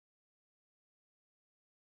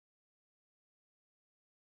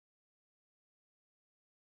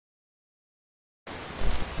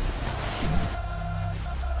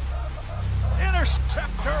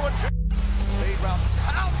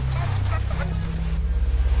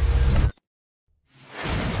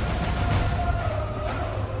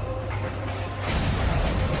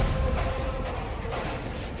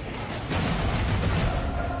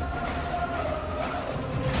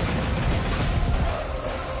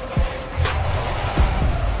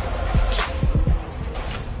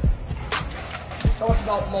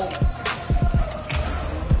talks about moments.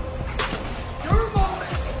 Your moment,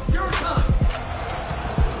 your time.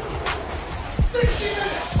 60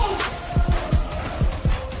 minutes, focus.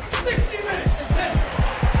 60 minutes intense.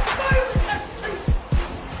 Violent execution.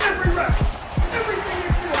 Every rep, everything you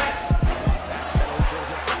do has.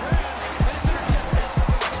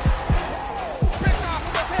 Picked off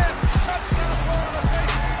with the 10. Touchdown, Florida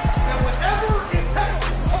State. And whatever it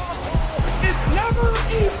takes, it's never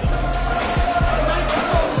easy.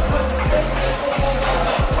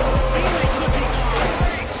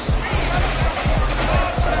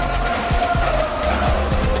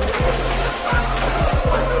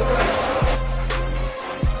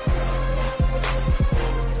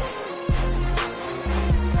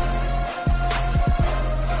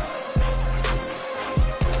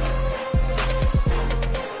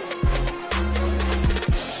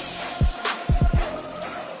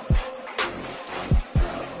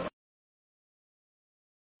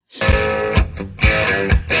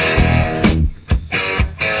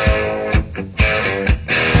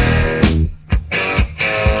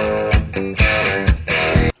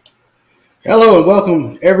 Hello and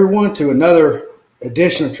welcome everyone to another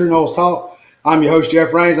edition of True Noles Talk. I'm your host,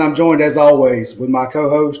 Jeff Rains. I'm joined as always with my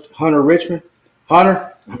co-host, Hunter Richmond.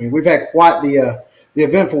 Hunter, we've had quite the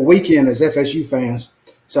eventful weekend as FSU fans.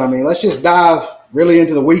 So, let's just dive really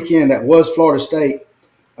into the weekend that was Florida State.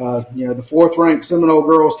 The fourth-ranked Seminole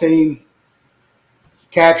girls team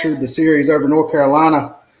captured the series over North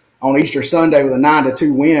Carolina on Easter Sunday with a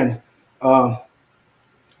 9-2 win.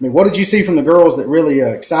 What did you see from the girls that really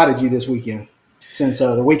excited you this weekend since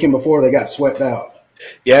the weekend before they got swept out?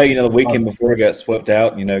 Yeah, the weekend before we got swept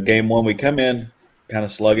out, game one, we come in kind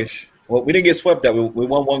of sluggish. Well, we didn't get swept out. We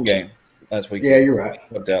won one game last week. Yeah, you're right.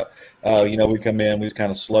 Swept out. We come in, we was kind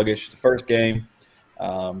of sluggish the first game.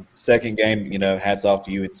 Second game, hats off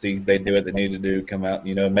to UNC. They do what they needed to do, come out,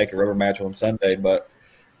 make a rubber match on Sunday. But,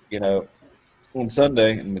 on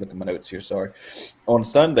Sunday, let me look at my notes here, sorry. On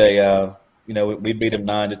Sunday, we beat them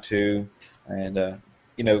 9-2, and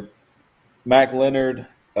Mac Leonard,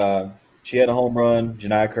 she had a home run.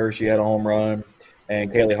 Janai Kerr, she had a home run,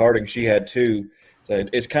 and Kaylee Harding, she had two. So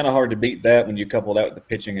it's kind of hard to beat that when you couple that with the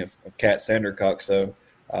pitching of Kat Sandercock. So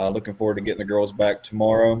looking forward to getting the girls back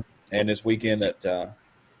tomorrow and this weekend at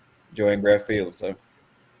Joanne Graff Field. So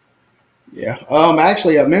yeah,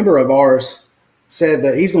 actually, a member of ours said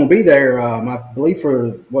that he's going to be there. I believe for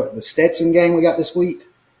the Stetson game we got this week.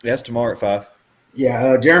 That's tomorrow at 5.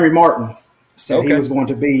 Yeah, Jeremy Martin said he was going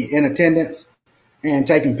to be in attendance and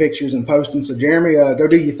taking pictures and posting. So, Jeremy, go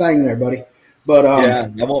do your thing there, buddy. But yeah,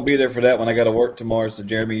 I won't be there for that one. I got to work tomorrow. So,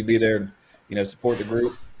 Jeremy, you be there and, support the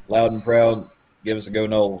group loud and proud. Give us a go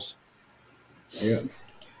Noles. Yeah.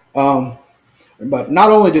 But not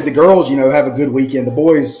only did the girls, have a good weekend, the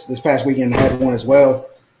boys this past weekend had one as well.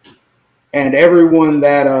 And everyone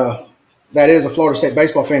that is a Florida State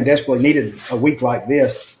baseball fan desperately needed a week like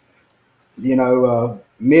this.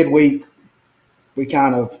 Midweek we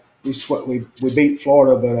beat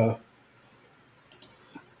Florida, but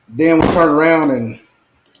then we turned around and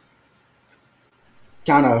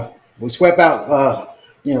we swept out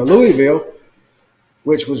Louisville,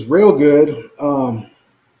 which was real good.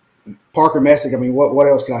 Parker Messick, what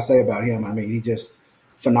else can I say about him? He just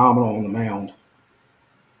phenomenal on the mound.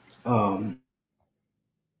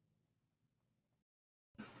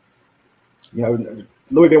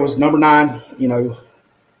 Louisville was number 9,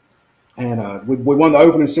 and we won the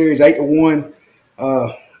opening series 8-1.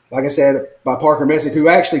 Like I said, by Parker Messick, who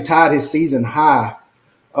actually tied his season high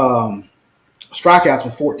strikeouts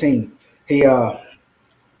with 14.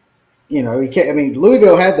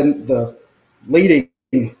 Louisville had the leading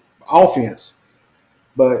offense,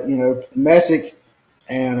 but Messick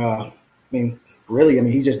and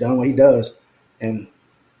he just done what he does and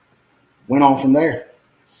went on from there.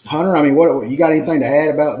 Hunter, what you got anything to add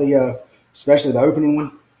about especially the opening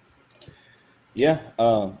one? Yeah.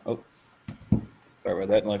 Sorry about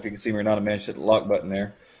that. I don't know if you can see me or not. I managed to hit the lock button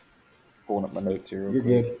there. Pulling up my notes here. You're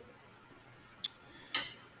good.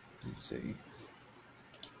 Let's see.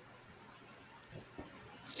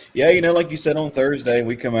 Yeah, like you said on Thursday,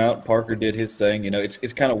 we come out. Parker did his thing.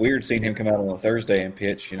 It's kind of weird seeing him come out on a Thursday and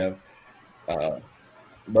pitch.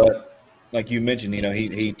 But like you mentioned,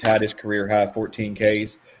 he tied his career high 14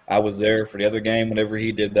 Ks. I was there for the other game whenever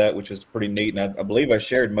he did that, which was pretty neat. And I believe I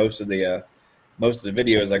shared most of the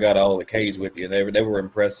videos. I got all the Ks with you. They were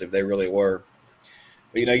impressive. They really were.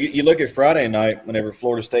 But you look at Friday night whenever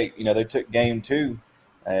Florida State, they took game 2,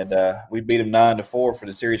 and we beat them 9-4 for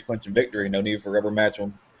the series clinching victory. No need for a rubber match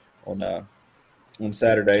on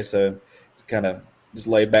Saturday. So it's kind of just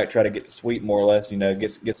lay back, try to get the sweep more or less.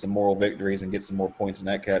 Get some moral victories and get some more points in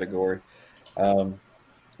that category.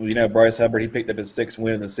 Bryce Hubbard, he picked up his 6th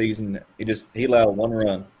win of the season. He allowed 1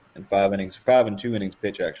 run in 5 innings, 5 and 2 innings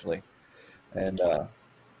pitch actually, and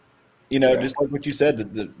just like what you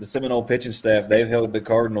said, the Seminole pitching staff, they've held the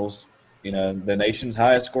Cardinals. The nation's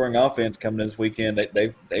highest scoring offense coming this weekend.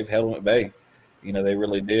 They've held them at bay. They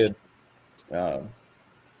really did.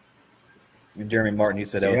 Jeremy Martin, he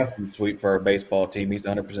said that was a huge sweep for our baseball team. He's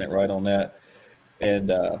 100% right on that. And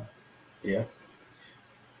the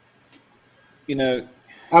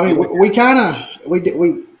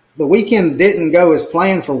weekend didn't go as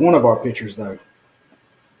planned for one of our pitchers though.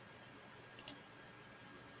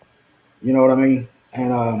 You know what I mean?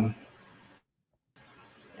 And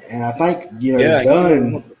I think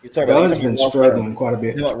Dunn's been struggling quite a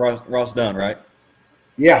bit. You know Ross Dunn, right?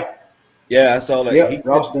 Yeah. Yeah, I saw that. Yeah,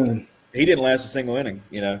 Ross Dunn. He didn't last a single inning.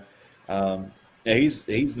 He's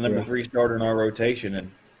the number 3 starter in our rotation,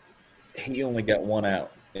 and he only got 1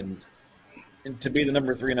 out. And to be the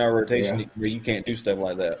number 3 in our rotation, you can't do stuff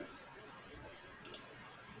like that.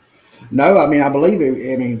 No, I believe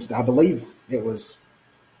it was.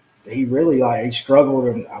 He really he struggled,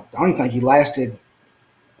 and I don't even think he lasted.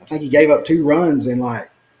 I think he gave up 2 runs in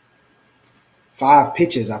 5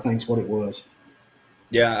 pitches. I think is what it was.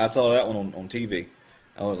 Yeah, I saw that one on TV.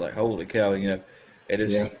 I was like, holy cow! It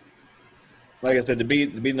is. Like I said, to be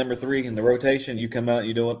number 3 in the rotation, you come out and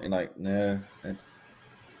you do it, and nah.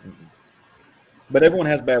 But everyone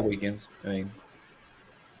has bad weekends.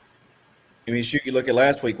 Shoot, you look at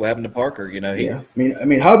last week. What happened to Parker? Hubbard.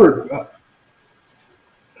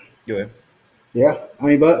 Go ahead. Yeah,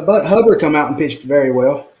 but Hubbard come out and pitched very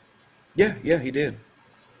well. Yeah, he did.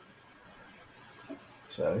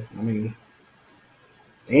 So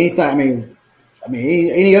anything.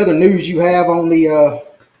 Any other news you have on the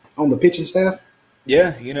pitching staff?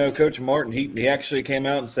 Yeah, Coach Martin, he actually came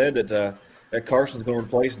out and said that Carson's going to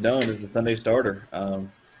replace Dunn as the Sunday starter.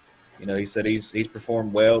 He said he's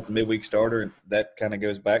performed well as a midweek starter, and that kind of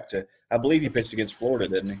goes back to, I believe he pitched against Florida,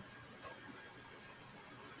 didn't he?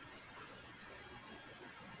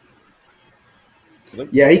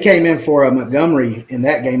 Yeah, he came in for Montgomery in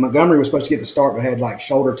that game. Montgomery was supposed to get the start, but had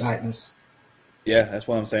shoulder tightness. Yeah, that's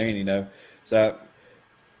what I'm saying. So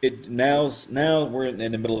now we're in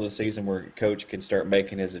the middle of the season where Coach can start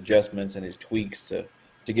making his adjustments and his tweaks to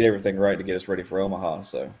get everything right to get us ready for Omaha.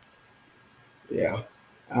 So yeah,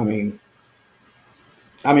 but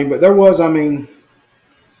there was some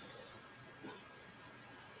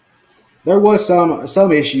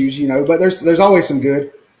issues, but there's always some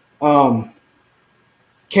good.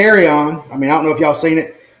 Carry on. I don't know if y'all seen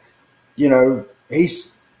it.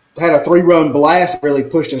 He's had a 3-run blast, really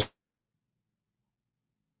pushed us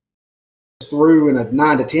through in a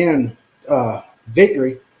 9-10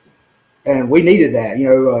 victory, and we needed that.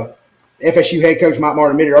 FSU head coach Mike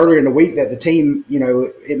Martin admitted earlier in the week that the team,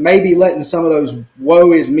 it may be letting some of those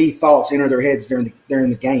 "woe is me" thoughts enter their heads during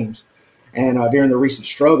the games and during the recent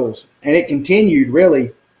struggles, and it continued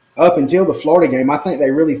really up until the Florida game. I think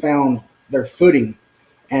they really found their footing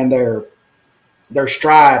and their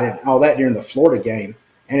stride and all that during the Florida game,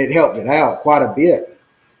 and it helped it out quite a bit.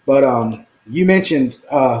 But we mentioned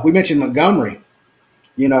Montgomery.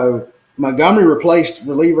 Montgomery replaced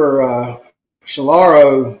reliever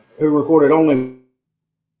Shalaro, who recorded only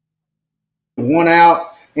 1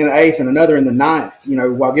 out in the 8th and another in the 9th,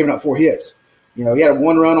 while giving up 4 hits. He had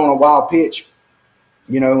 1 run on a wild pitch,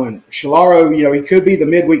 and Shalaro, he could be the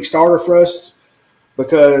midweek starter for us,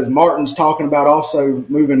 because Martin's talking about also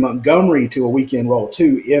moving Montgomery to a weekend role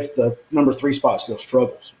too if the number 3 spot still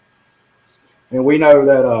struggles. And we know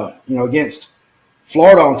that, against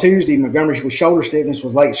Florida on Tuesday, Montgomery with shoulder stiffness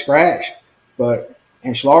was late scratched.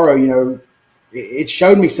 And Shalaro, it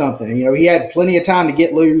showed me something. He had plenty of time to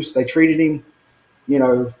get loose. They treated him,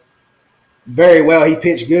 very well. He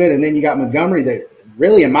pitched good. And then you got Montgomery that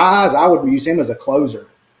really, in my eyes, I would use him as a closer,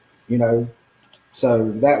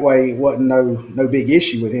 So that way it wasn't no big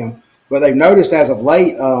issue with him. But they've noticed as of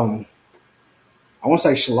late, I want to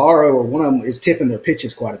say Shalaro or one of them is tipping their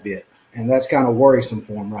pitches quite a bit. And that's kind of worrisome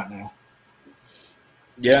for them right now.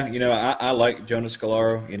 Yeah, I like Jonas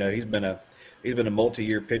Scolaro. He's been a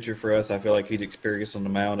multi-year pitcher for us. I feel like he's experienced on the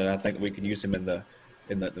mound, and I think we can use him in the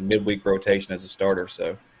midweek rotation as a starter.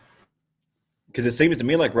 So, because it seems to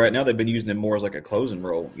me like right now they've been using him more as like a closing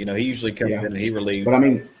role. He usually comes in and he relieves.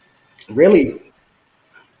 But really.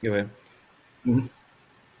 Go ahead. Mm-hmm.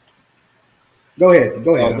 Go ahead. I was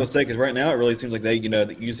going to say, because right now it really seems like they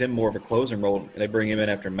use him more of a closing role. They bring him in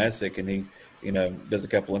after Messick, and he does a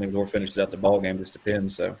couple innings or finishes out the ball game. Just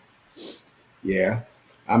depends. So, yeah,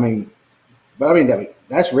 But I mean,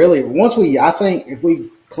 that's really I think if we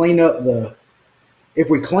clean up the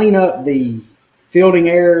fielding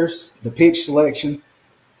errors, the pitch selection,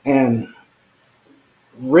 and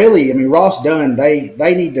really, I mean, Ross Dunn, they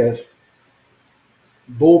need to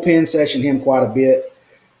bullpen session him quite a bit,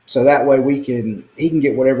 so that way he can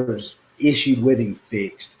get whatever's issued with him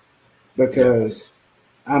fixed. Because,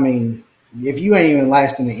 I mean, if you ain't even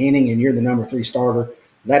lasting an inning and you're the number 3 starter,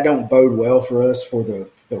 that don't bode well for us for the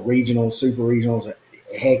regionals, super regionals,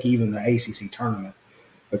 heck, even the ACC tournament.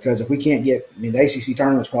 Because if we can't get, I mean, the ACC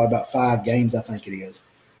tournament's probably about 5 games, I think it is.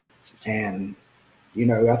 And, you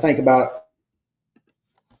know, I think about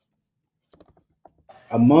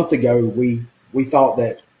a month ago, we thought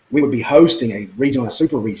that we would be hosting a regional and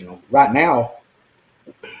super regional. Right now,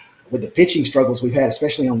 with the pitching struggles we've had,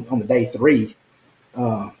 especially on the day 3,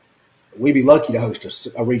 we'd be lucky to host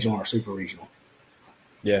a regional or super regional.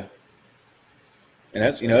 Yeah. And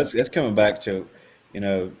that's coming back to,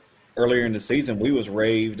 earlier in the season, we was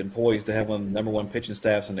raved and poised to have one of the number 1 pitching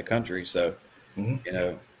staffs in the country. So,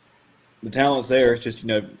 the talent's there. It's just,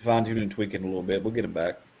 fine-tuning and tweaking a little bit. We'll get it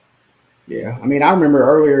back. Yeah. I mean, I remember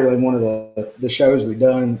earlier in one of the shows we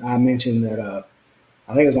done, I mentioned that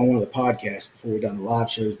I think it was on one of the podcasts before we done the live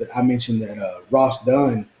shows that I mentioned that Ross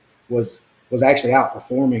Dunn was actually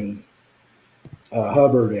outperforming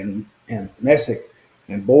Hubbard and Messick.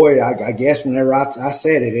 And boy, I guess whenever I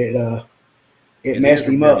said it messed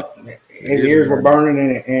him up. His ears were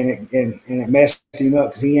burning, and it messed him up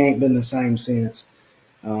because he ain't been the same since.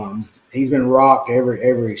 He's been rocked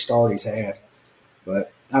every start he's had.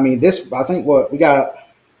 But I mean, I think what we got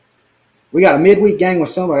a midweek game with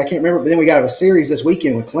somebody I can't remember, but then we got a series this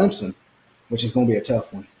weekend with Clemson, which is going to be a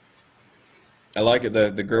tough one. I like it.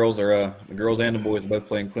 The girls are the girls and the boys are both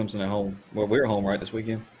playing Clemson at home. Well, we're home right this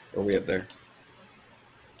weekend, or are we up there?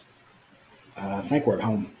 I think we're at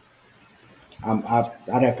home.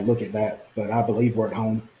 I'd have to look at that, but I believe we're at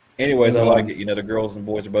home. Anyways, I like it. The girls and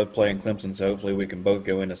boys are both playing Clemson, so hopefully we can both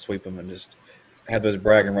go in and sweep them and just have those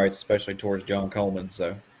bragging rights, especially towards John Coleman.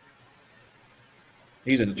 So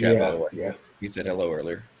he's in the chat, by the way. Yeah, he said hello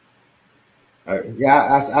earlier. I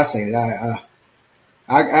seen it.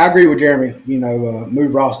 I agree with Jeremy.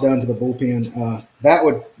 Move Ross Dunn to the bullpen. That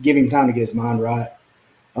would give him time to get his mind right.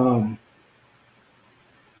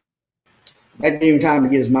 That'd give him time to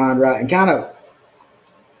get his mind right and kind of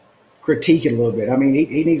critique it a little bit. I mean,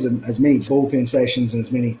 he needs as many bullpen sessions and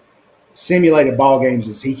as many simulated ball games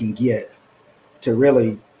as he can get to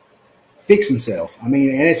really fix himself. I mean,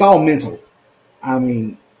 and it's all mental. I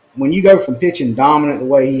mean, when you go from pitching dominant the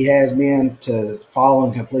way he has been to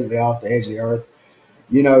falling completely off the edge of the earth,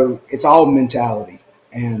 it's all mentality.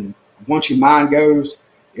 And once your mind goes,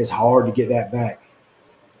 it's hard to get that back,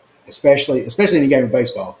 especially in a game of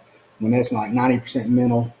baseball when that's like 90%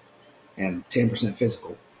 mental and 10%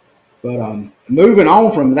 physical. But moving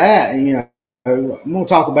on from that, I'm going to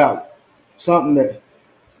talk about something that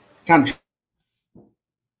kind of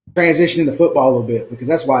transition into football a little bit because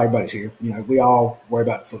that's why everybody's here. We all worry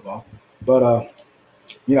about the football. But,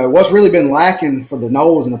 what's really been lacking for the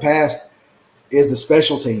Noles in the past is the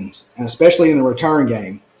special teams, and especially in the return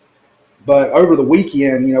game. But over the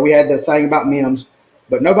weekend, we had the thing about Mims,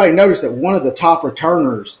 but nobody noticed that one of the top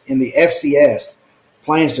returners in the FCS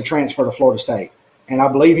plans to transfer to Florida State. And I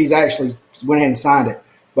believe he's actually went ahead and signed it.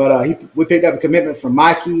 But we picked up a commitment from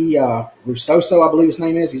Mikey Rusoso, I believe his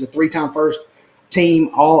name is. He's a 3-time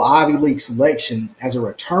first-team All-Ivy League selection as a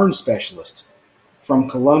return specialist from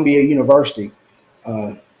Columbia University.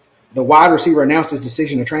 The wide receiver announced his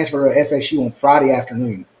decision to transfer to FSU on Friday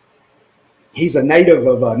afternoon. He's a native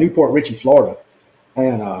of Newport Richey, Florida,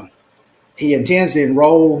 and he intends to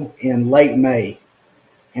enroll in late May.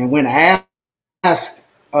 And when asked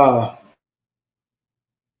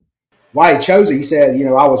why he chose it, he said,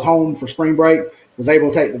 I was home for spring break, was able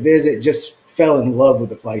to take the visit, just fell in love with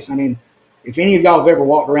the place. I mean, if any of y'all have ever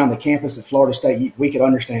walked around the campus at Florida State, we could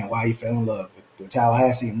understand why he fell in love with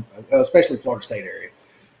Tallahassee, and especially the Florida State area.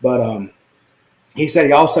 But he said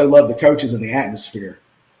he also loved the coaches and the atmosphere.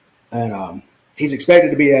 And he's expected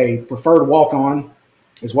to be a preferred walk-on,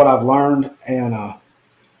 is what I've learned, and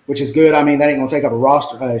which is good. I mean, that ain't going to take up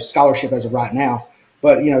a scholarship as of right now.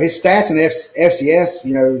 But, his stats in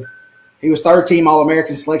FCS, he was third-team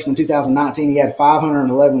All-American selection in 2019. He had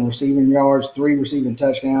 511 receiving yards, 3 receiving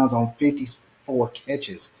touchdowns on 54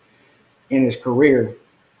 catches in his career.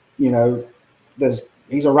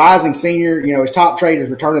 He's a rising senior. His top trait is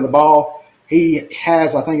returning the ball. He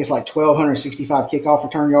has, I think it's like 1,265 kickoff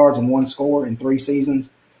return yards and 1 score in 3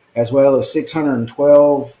 seasons, as well as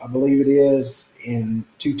 612, I believe it is, in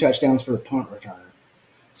 2 touchdowns for the punt returner.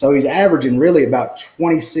 So he's averaging really about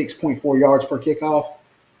 26.4 yards per kickoff,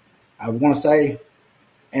 I want to say.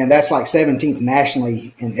 And that's like 17th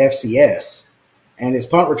nationally in FCS. And his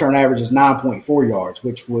punt return average is 9.4 yards,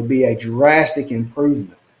 which would be a drastic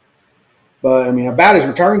improvement. But, I mean, about his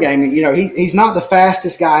return game, you know, he's not the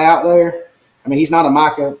fastest guy out there. I mean, he's not a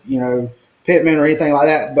Micah, you know, Pittman or anything like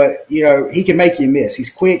that. But, you know, he can make you miss. He's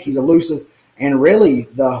quick. He's elusive. And really,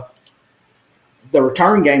 the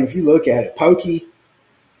return game, if you look at it, Pokey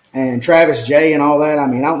and Travis J and all that, I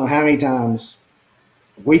mean, I don't know how many times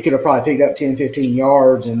we could have probably picked up 10, 15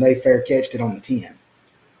 yards, and they fair catched it on the 10,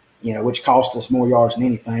 you know, which cost us more yards than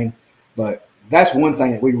anything. But that's one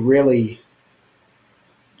thing that we really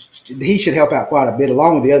 – he should help out quite a bit,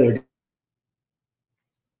 along with the other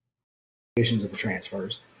additions of the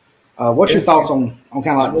transfers. What's your thoughts on kind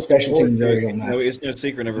of like the special teams area on that? You know, it's no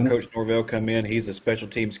secret whenever Coach Norvell come in, he's a special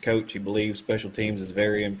teams coach. He believes special teams is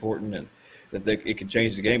very important and that it can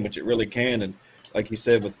change the game, which it really can. And like you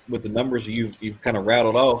said, with the numbers you've kind of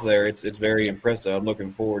rattled off there, it's very impressive. I'm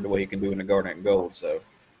looking forward to what he can do in the Garnet and Gold. So,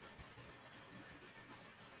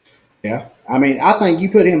 yeah, I mean, I think you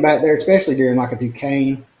put him back there, especially during like a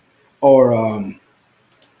Duquesne or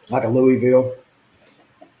like a Louisville,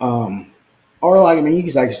 or like, I mean, you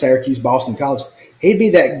could say Syracuse, Boston College. He'd be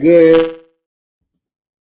that good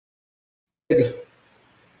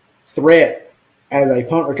threat as a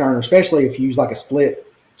punt returner, especially if you use like a split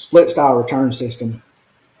style return system,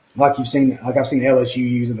 like I've seen LSU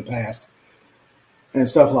use in the past and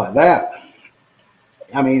stuff like that.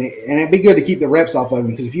 I mean, and it'd be good to keep the reps off of him,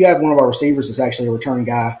 because if you have one of our receivers that's actually a return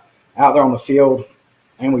guy out there on the field,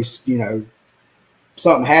 and we, you know,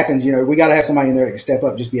 something happens, you know, we got to have somebody in there that can step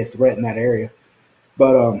up, just be a threat in that area.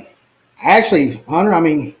 But actually, Hunter, I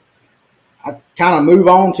mean, I kind of move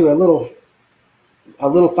on to a little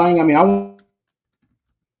thing. I mean, I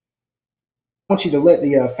want you to let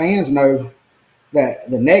the fans know that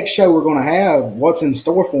the next show we're going to have, what's in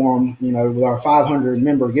store for them, you know, with our 500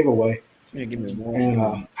 member giveaway, yeah, give me one,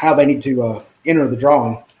 and how they need to enter the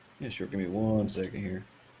drawing. Yeah, sure. Give me 1 second here.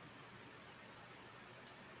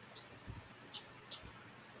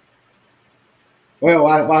 Well,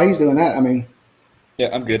 while he's doing that, I mean, yeah,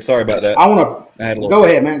 I'm good. Sorry about that. I want to go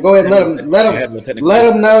ahead, man. Go ahead, and let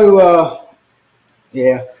them know.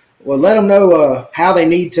 Yeah, well, let them know how they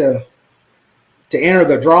need to enter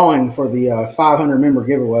the drawing for the 500 member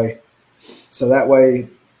giveaway, so that way,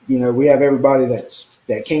 you know, we have everybody that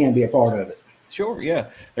can be a part of it. Sure, yeah.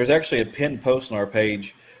 There's actually a pinned post on our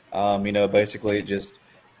page. You know, basically it just,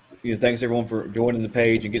 you know, thanks everyone for joining the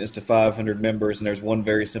page and getting us to 500 members. And there's one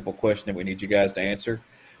very simple question that we need you guys to answer.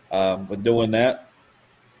 With doing that,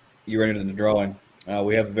 you're entered in the drawing.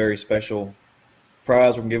 We have a very special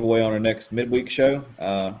prize we're going to give away on our next midweek show.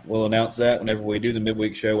 We'll announce that whenever we do the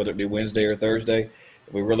midweek show, whether it be Wednesday or Thursday.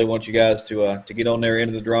 We really want you guys to get on there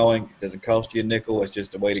into the drawing. It doesn't cost you a nickel. It's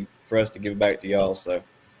just a way for us to give back to y'all. So,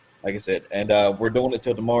 like I said, and we're doing it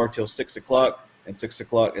till tomorrow, till 6 o'clock. And 6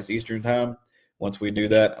 o'clock is Eastern time. Once we do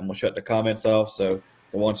that, I'm going to shut the comments off. So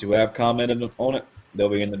the ones who have commented on it, they'll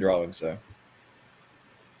be in the drawing. So.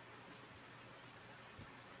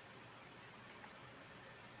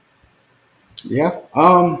 Yeah.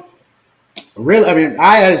 Really, I mean,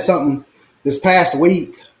 I added something this past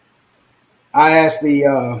week. I asked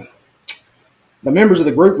the members of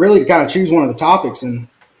the group really to kind of choose one of the topics, and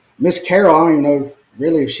Miss Carol, I don't even know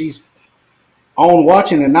really if she's on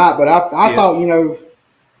watching or not, but I thought, you know,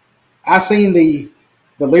 I seen the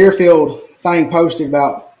Learfield thing posted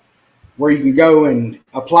about where you can go and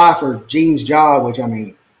apply for Gene's job, which, I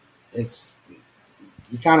mean, it's,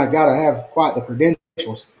 you kind of got to have quite the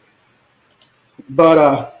credentials.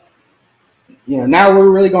 But, you know, now we're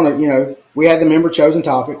really going to, you know, we had the member chosen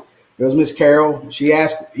topic. It was Miss Carol. She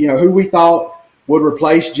asked, you know, who we thought would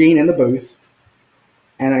replace Gene in the booth.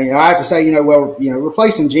 And, you know, I have to say, you know, well, you know,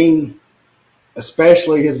 replacing Gene,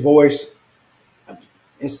 especially his voice,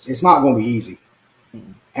 it's not going to be easy.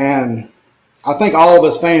 And I think all of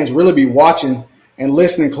us fans really be watching and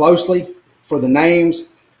listening closely for the names,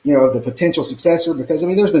 you know, of the potential successor, because, I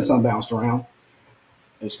mean, there's been some bounced around,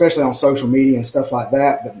 especially on social media and stuff like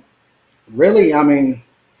that. But really, I mean,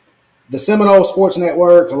 the Seminole Sports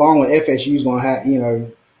Network, along with FSU, is going to have, you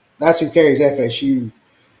know, that's who carries FSU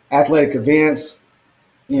athletic events.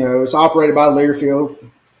 You know, it's operated by Learfield.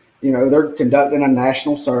 You know, they're conducting a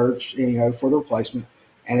national search, you know, for the replacement.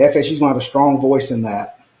 And FSU's going to have a strong voice in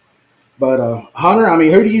that. But, Hunter, I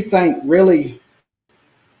mean, who do you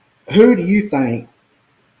think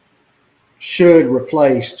should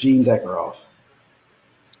replace Gene Deckerhoff?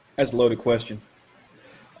 That's a loaded question.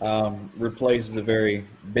 Replace is a very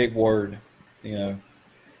big word, you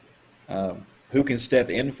know. who can step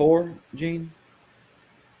in for Gene?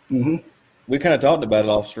 Mm-hmm. We kind of talked about it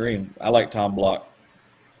off stream. I like Tom Block.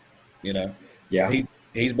 You know, Yeah.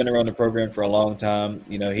 he's been around the program for a long time.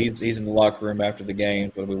 You know, he's in the locker room after the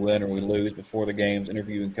games, whether we win or we lose, before the games,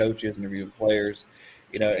 interviewing coaches, interviewing players.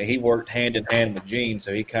 You know, and he worked hand in hand with Gene,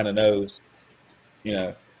 so he kind of knows, you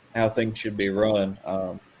know, how things should be run.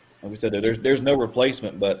 Like we said, there's no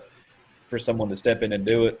replacement, but for someone to step in and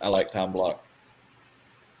do it, I like Tom Block.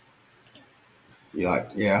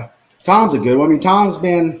 Yeah. Tom's a good one. I mean, Tom's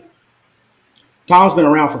been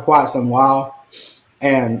around for quite some while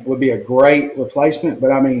and would be a great replacement.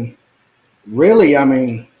 But I mean, really,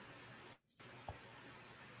 you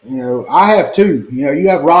know, I have two. You know, you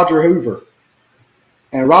have Roger Hoover.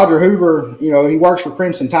 And Roger Hoover, you know, he works for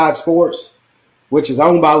Crimson Tide Sports, which is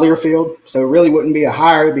owned by Learfield. So it really wouldn't be a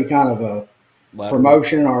hire. It'd be kind of a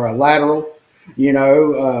promotion or a lateral. You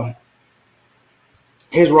know,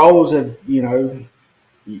 his roles have, you know,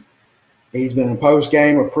 he's been in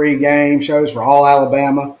post-game or pre-game shows for All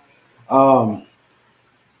Alabama. I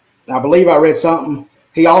believe I read something.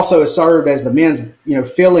 He also has served as the men's, you know,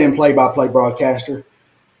 fill-in play-by-play broadcaster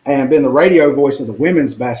and been the radio voice of the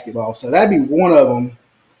women's basketball. So that'd be one of them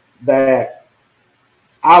that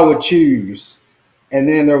I would choose. And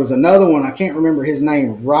then there was another one. I can't remember his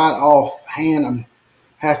name right offhand. I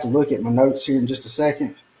have to look at my notes here in just a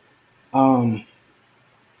second. I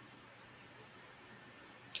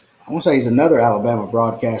want to say he's another Alabama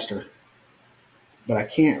broadcaster, but I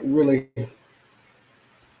can't really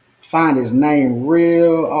find his name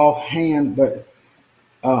real offhand. But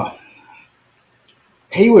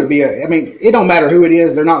he would be I mean, it don't matter who it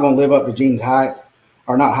is. They're not going to live up to Gene's hype,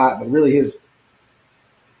 or not hype, but really his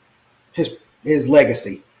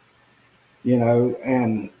legacy, you know.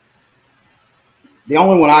 And the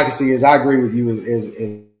only one I can see is, I agree with you,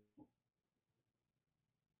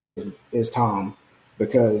 is Tom,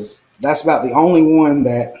 because that's about the only one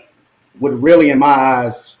that would really, in my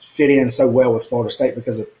eyes, fit in so well with Florida State,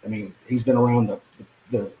 because I mean, he's been around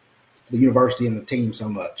the university and the team so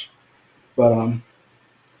much. But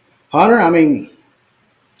Hunter, I mean,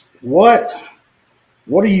 what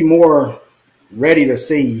are you more ready to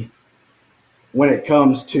see when it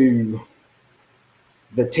comes to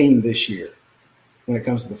the team this year? When it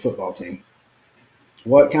comes to the football team,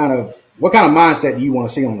 what kind of mindset do you want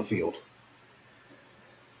to see on the field?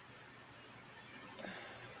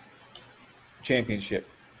 Championship.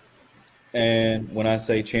 And when I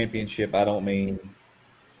say championship, I don't mean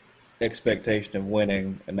expectation of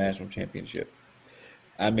winning a national championship.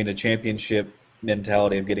 I mean a championship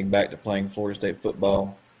mentality of getting back to playing Florida State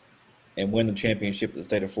football and win the championship at the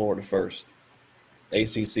state of Florida first,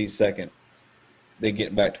 ACC second, then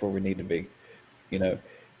getting back to where we need to be. You know,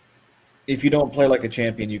 if you don't play like a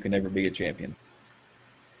champion, you can never be a champion.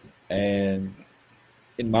 And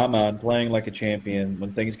in my mind, playing like a champion,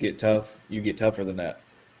 when things get tough, you get tougher than that.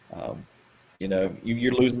 You know,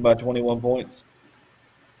 you're losing by 21 points.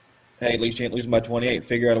 Hey, at least you ain't losing by 28.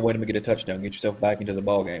 Figure out a way to get a touchdown. Get yourself back into the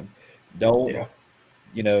ball game. Don't let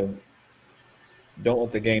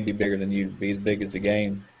the game be bigger than you. Be as big as the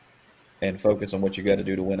game, and focus on what you got to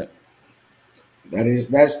do to win it.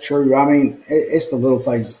 That's true. I mean, it's the little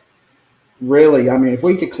things, really. I mean, if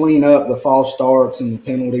we could clean up the false starts and the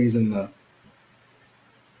penalties and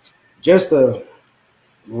just the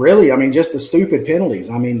stupid penalties.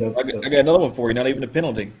 I mean, I got another one for you. Not even a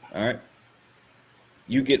penalty. All right.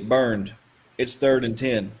 You get burned. It's 3rd and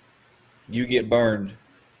 10. You get burned.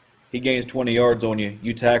 He gains 20 yards on you.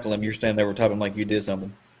 You tackle him. You're standing there over top of him like you did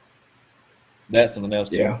something. That's something else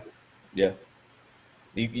too. Yeah.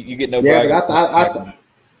 You get no. Yeah,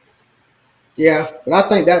 but I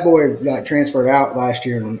think that boy got transferred out last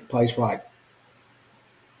year and plays for, like,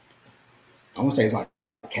 I want to say it's like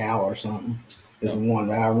Cal or something. Is the one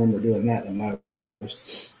that I remember doing that the most.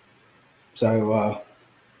 So,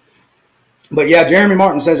 but yeah, Jeremy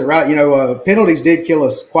Martin says it right. You know, penalties did kill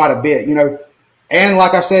us quite a bit. You know, and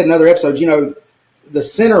like I've said in other episodes, you know, the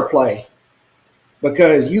center play,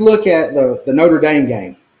 because you look at the Notre Dame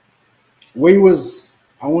game, we was,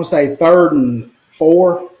 I want to say 3rd and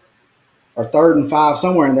 4 or 3rd and 5,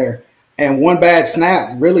 somewhere in there. And one bad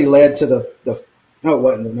snap really led to no, it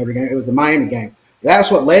wasn't the Notre Dame. It was the Miami game.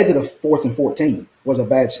 That's what led to the 4th and 14 was a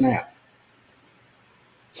bad snap.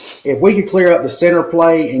 If we could clear up the center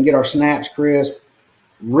play and get our snaps crisp,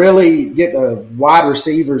 really get the wide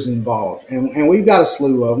receivers involved. And we've got a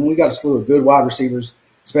slew of them. We've got a slew of good wide receivers,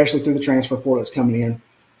 especially through the transfer portal that's coming in.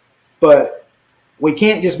 But we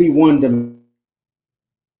can't just be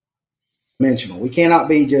one-dimensional. We cannot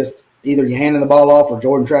be just either you're handing the ball off or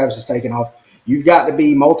Jordan Travis is taking off. You've got to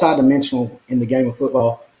be multidimensional in the game of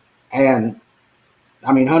football. And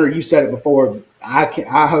I mean, Hunter, you said it before.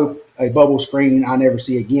 I hope a bubble screen I never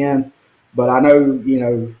see again. But I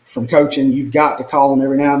know, from coaching, you've got to call them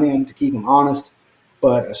every now and then to keep them honest.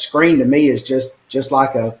 But a screen to me is just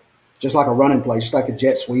like a running play, just like a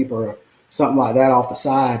jet sweep or something like that off the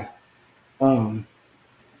side. So,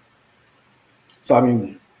 I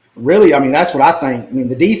mean, really, I mean, that's what I think. I mean,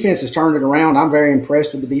 the defense has turned it around. I'm very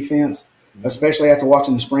impressed with the defense, especially after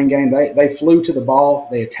watching the spring game. They flew to the ball.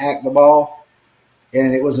 They attacked the ball,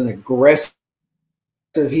 and it was an aggressive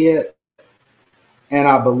hit. And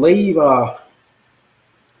I believe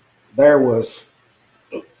there was –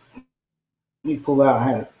 let me pull out.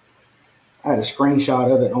 I had a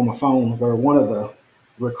screenshot of it on my phone where one of the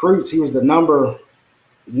recruits, he was the number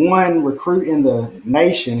one recruit in the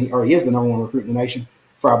nation, or he is the number one recruit in the nation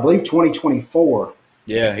for, I believe, 2024.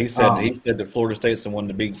 Yeah, he said that Florida State's the one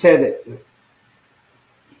to beat. Said that.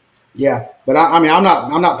 Yeah, but I mean, I'm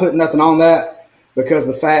not putting nothing on that because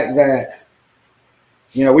the fact that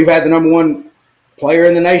we've had the number one player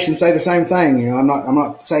in the nation say the same thing. I'm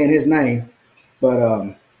not saying his name,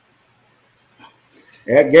 but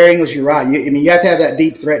yeah, Gary English, you're right. You have to have that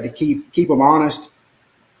deep threat to keep them honest,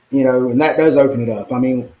 and that does open it up. I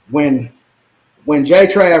mean, when Jay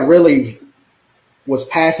Trav really was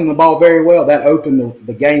passing the ball very well, that opened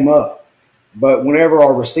the game up. But whenever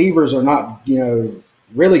our receivers are not,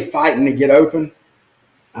 really fighting to get open,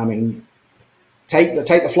 I mean, take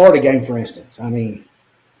the Florida game, for instance. I mean,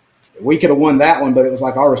 we could have won that one, but it was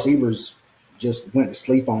like our receivers just went to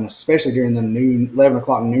sleep on us, especially during the 11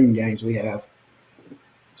 o'clock noon games we have.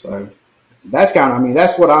 So that's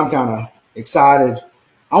that's what I'm kind of excited.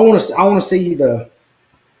 I want to see the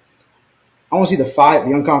fight,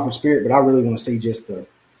 the unconquered spirit, but I really want to see just the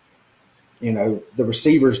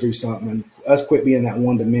receivers do something and us quit being that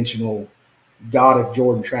one-dimensional God, if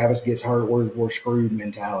Jordan Travis gets hurt, we're screwed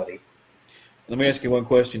mentality. Let me ask you one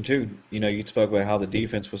question too. You spoke about how the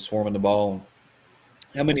defense was swarming the ball.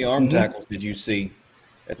 How many arm tackles did you see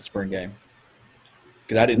at the spring game?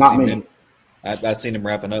 Because I didn't see many. I seen him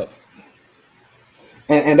wrapping up.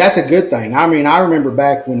 And that's a good thing. I mean, I remember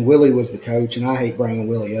back when Willie was the coach, and I hate bringing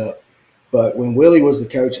Willie up, but when Willie was the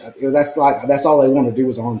coach, that's all they wanted to do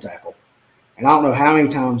was arm tackle. And I don't know how many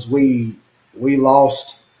times we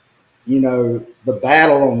lost, the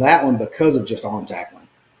battle on that one because of just arm tackling.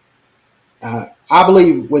 I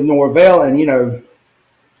believe with Norvell, and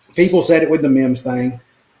people said it with the Mims thing.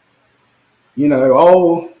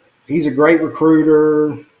 He's a great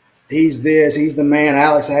recruiter. He's this. He's the man.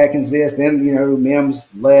 Alex Atkins this. Then Mims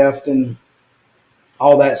left and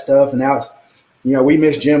all that stuff. And now it's we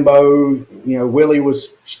miss Jimbo. Willie was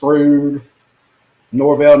screwed.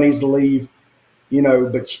 Norvell needs to leave.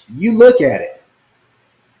 But you look at it.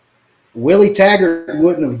 Willie Taggart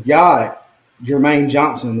wouldn't have got Jermaine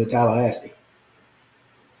Johnson to Tallahassee.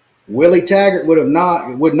 Willie Taggart would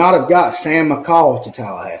not have got Sam McCall to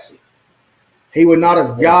Tallahassee. He would not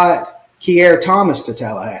have got Kier Thomas to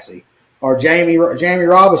Tallahassee or Jamie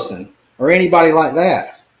Robinson or anybody like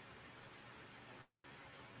that.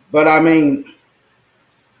 But I mean,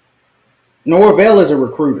 Norvell is a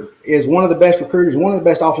recruiter, is one of the best recruiters, one of the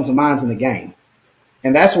best offensive minds in the game.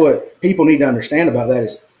 And that's what people need to understand about that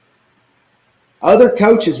is other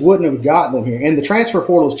coaches wouldn't have got them here. And the transfer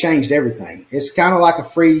portal's changed everything. It's kind of like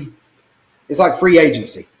it's like free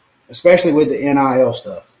agency, especially with the NIL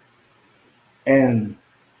stuff. And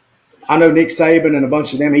I know Nick Saban and a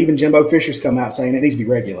bunch of them, even Jimbo Fisher's come out saying it needs to be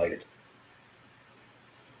regulated.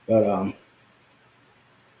 But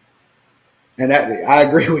and that I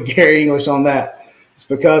agree with Gary English on that. It's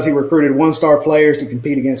because he recruited 1-star players to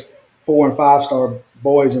compete against 4- and 5-star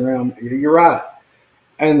boys around. You're right.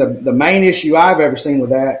 And the main issue I've ever seen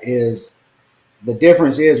with that is the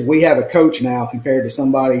difference is we have a coach now compared to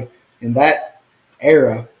somebody in that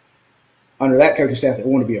era under that coaching staff that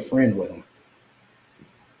want to be a friend with them.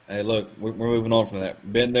 Hey, look, we're moving on from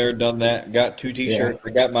that. Been there, done that. Got 2 T-shirts.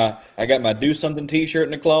 Yeah. I got my Do Something T-shirt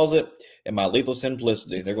in the closet and my Lethal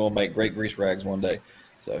Simplicity. They're going to make great grease rags one day.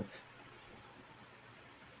 So,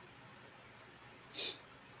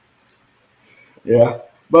 yeah,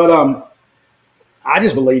 but I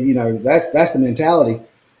just believe that's the mentality.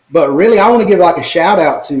 But really, I want to give like a shout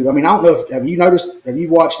out to. I mean, I don't know if have you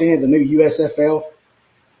watched any of the new USFL?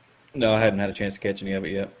 No, I hadn't had a chance to catch any of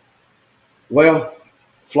it yet. Well,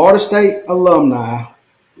 Florida State alumni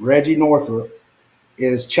Reggie Northrup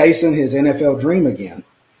is chasing his NFL dream again.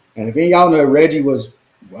 And if any of y'all know, Reggie was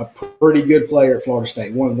a pretty good player at Florida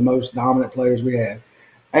State, one of the most dominant players we had.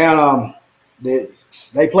 And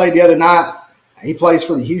they played the other night. He plays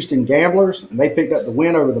for the Houston Gamblers, and they picked up the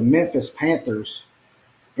win over the Memphis Panthers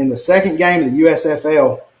in the second game of the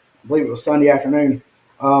USFL. I believe it was Sunday afternoon.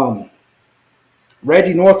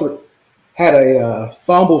 Reggie Northrup had a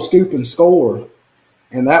fumble, scoop, and score,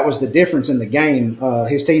 and that was the difference in the game.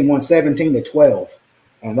 His team won 17-12,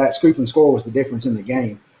 and that scoop and score was the difference in the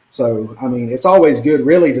game. So, I mean, it's always good,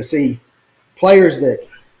 really, to see players that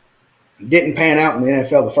didn't pan out in the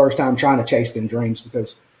NFL the first time trying to chase them dreams,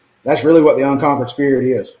 because that's really what the unconquered spirit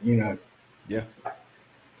is, you know. Yeah.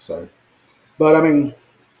 So, but, I mean,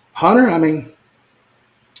 Hunter, I mean,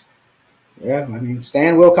 yeah, I mean,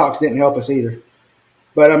 Stan Wilcox didn't help us either.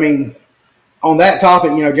 But, I mean, on that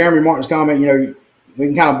topic, you know, Jeremy Martin's comment, you know, we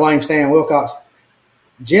can kind of blame Stan Wilcox.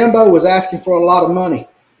 Jimbo was asking for a lot of money.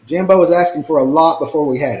 Jimbo was asking for a lot before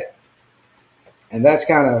we had it. And that's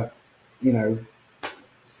kind of, you know,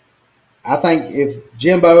 I think if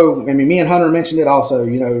Jimbo, I mean, me and Hunter mentioned it also,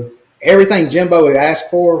 you know, everything Jimbo had asked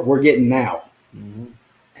for, we're getting now. Mm-hmm.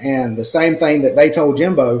 And the same thing that they told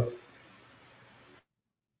Jimbo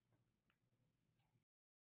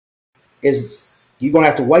is you're going to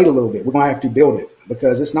have to wait a little bit. We're going to have to build it,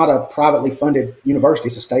 because it's not a privately funded university.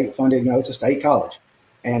 It's a state funded, you know, it's a state college.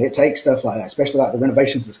 And it takes stuff like that, especially like the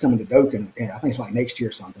renovations that's coming to Doak, and I think it's like next year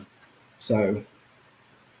or something. So,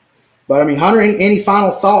 but I mean, Hunter, any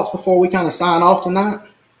final thoughts before we kind of sign off tonight?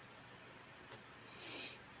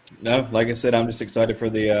 No, like I said, I'm just excited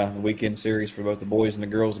for the weekend series for both the boys and the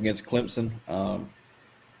girls against Clemson. I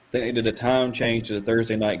think they did a time change to the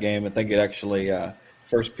Thursday night game. I think it actually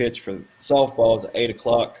first pitch for softball is at 8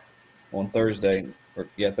 o'clock on Thursday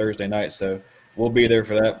night. So we'll be there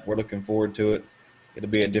for that. We're looking forward to it. It'll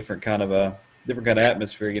be a different kind of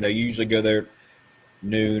atmosphere. You know, you usually go there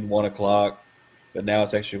noon, 1 o'clock, but now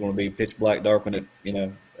it's actually going to be pitch black dark when it, you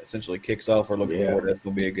know, essentially kicks off. We're looking forward to it. It's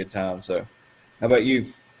going to be a good time. So, how about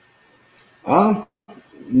you?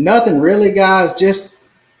 Nothing really, guys. Just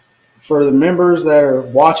for the members that are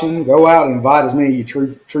watching, go out and invite as many of you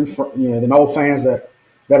true, you know, the Noles fans that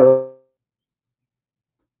are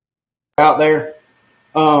out there.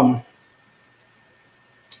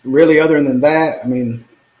 Really, other than that, I mean,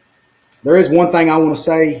 there is one thing I want to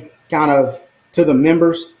say kind of to the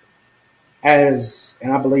members, and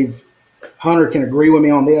I believe Hunter can agree with me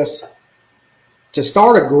on this. To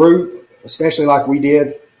start a group, especially like we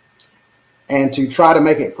did, and to try to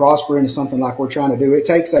make it prosper into something like we're trying to do, it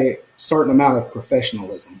takes a certain amount of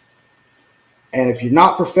professionalism. And if you're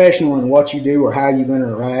not professional in what you do or how you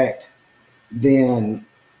interact, then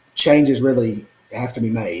changes really have to be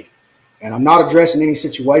made. And I'm not addressing any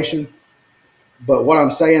situation, but what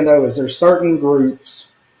I'm saying, though, is there's certain groups,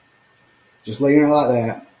 just leaving it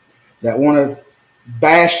like that want to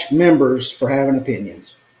bash members for having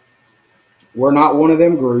opinions. We're not one of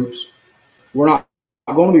them groups. We're not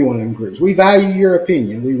going to be one of them groups. We value your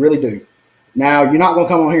opinion. We really do. Now, you're not going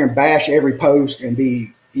to come on here and bash every post and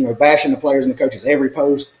be, you know, bashing the players and the coaches every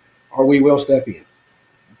post, or we will step in.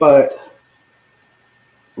 But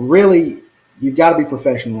really, you've got to be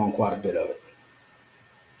professional on quite a bit of it.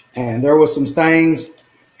 And there was some things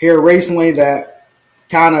here recently that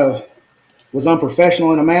kind of was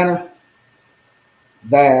unprofessional in a manner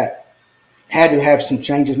that had to have some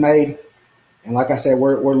changes made. And like I said,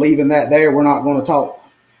 we're leaving that there. We're not going to talk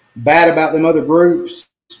bad about them other groups,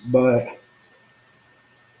 but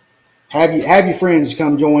have your friends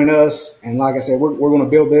come join us. And like I said, we're going to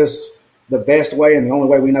build this the best way and the only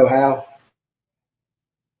way we know how.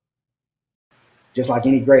 Just like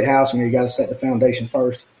any great house, you know, you got to set the foundation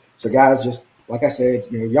first. So, guys, just like I said,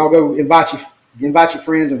 you know, y'all go invite your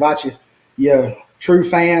friends, invite your true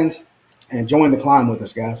fans, and join the climb with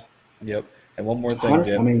us, guys. Yep. And one more thing, Hunter,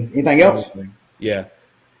 Jeff. I mean, anything else? Yeah.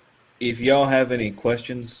 If y'all have any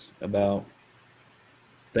questions about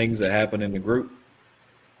things that happen in the group,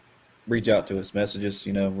 reach out to us, message us.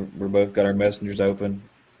 You know, we're both got our messengers open.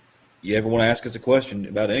 You ever want to ask us a question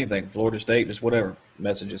about anything, Florida State, just whatever,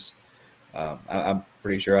 message us. I'm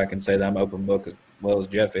pretty sure I can say that I'm open book as well as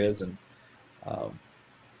Jeff is. And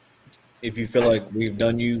if you feel like we've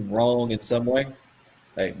done you wrong in some way,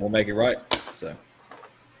 hey, we'll make it right. So,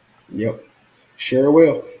 yep, sure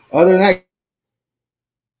will. Other than that,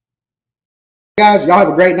 guys, y'all have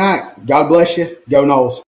a great night. God bless you. Go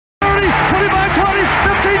Noles. 30, 25, 20,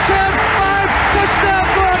 15, 10, 5, touchdown,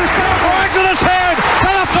 Florida State. Right to the 10,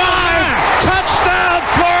 to the 5, touchdown,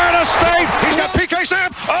 Florida State. He's got PK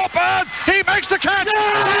Sam open. He makes the catch.